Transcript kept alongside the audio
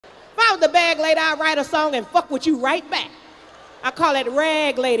If I was the bag lady, I'd write a song and fuck with you right back. I call it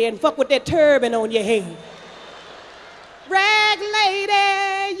rag lady and fuck with that turban on your head. Rag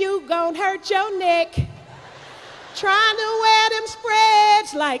lady, you gon' hurt your neck trying to wear them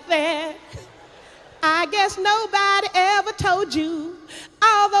spreads like that. I guess nobody ever told you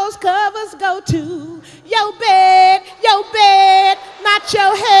all those covers go to your bed, not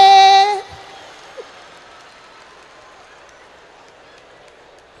your head.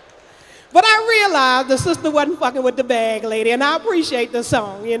 But I realized the sister wasn't fucking with the bag lady, and I appreciate the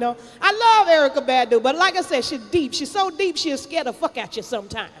song, you know. I love Erykah Badu, but like I said, she's deep. She's so deep, she'll scare the fuck out you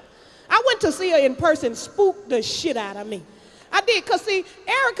sometime. I went to see her in person, spooked the shit out of me. I did, because see,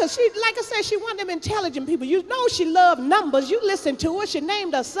 Erykah, she, like I said, she one of them intelligent people. You know she loved numbers. You listen to her. She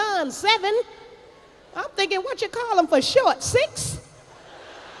named her son 7. I'm thinking, what you call him for short, 6?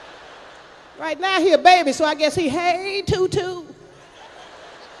 Right now he a baby, so I guess he, hey, Tutu.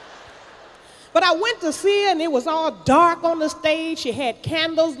 But I went to see her, and it was all dark on the stage. She had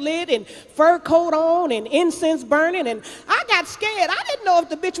candles lit and fur coat on and incense burning, and I got scared. I didn't know if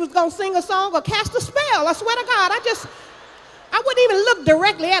the bitch was going to sing a song or cast a spell. I swear to God, I wouldn't even look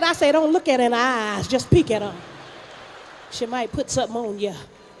directly at her. I say, don't look at her in the eyes, just peek at her. She might put something on you.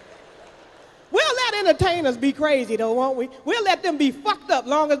 We'll let entertainers be crazy, though, won't we? We'll let them be fucked up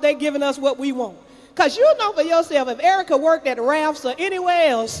long as they're giving us what we want. Because you know for yourself, if Erykah worked at Ralph's or anywhere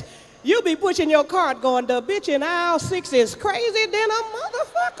else, you'll be pushing your cart going, the bitch in aisle 6 is crazy than a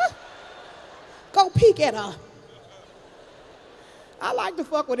motherfucker. Go peek at her. I like to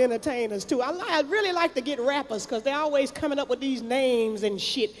fuck with entertainers, too. I really like to get rappers because they're always coming up with these names and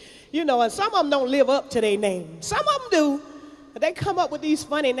shit. You know, and some of them don't live up to their name. Some of them do, but they come up with these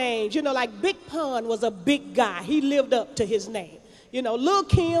funny names. You know, like Big Pun was a big guy. He lived up to his name. You know, Lil'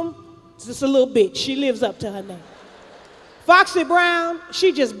 Kim is just a little bitch. She lives up to her name. Foxy Brown,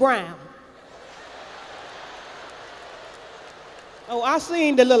 she just brown. Oh, I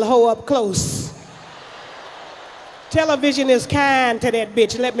seen the little hoe up close. Television is kind to that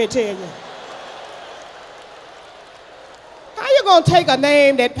bitch, let me tell you. How you gonna take a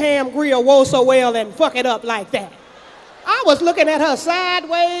name that Pam Grier wore so well and fuck it up like that? I was looking at her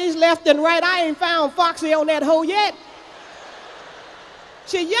sideways, left and right. I ain't found Foxy on that hoe yet.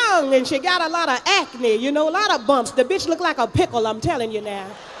 She young and she got a lot of acne, you know, a lot of bumps. The bitch look like a pickle, I'm telling you now.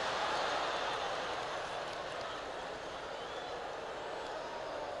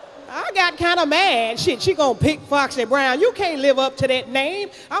 I got kind of mad. Shit, she gonna pick Foxy Brown. You can't live up to that name.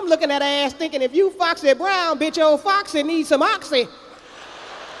 I'm looking at her ass thinking, if you Foxy Brown, bitch, old Foxy needs some oxy.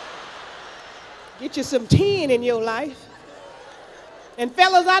 Get you some 10 in your life. And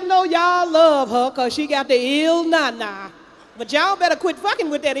fellas, I know y'all love her because she got the ill nana. But y'all better quit fucking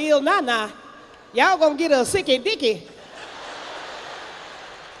with that ill nana. Y'all gonna get a sicky dicky.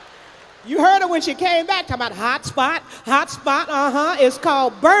 You heard her when she came back talking about hot spot, it's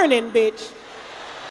called burning, bitch.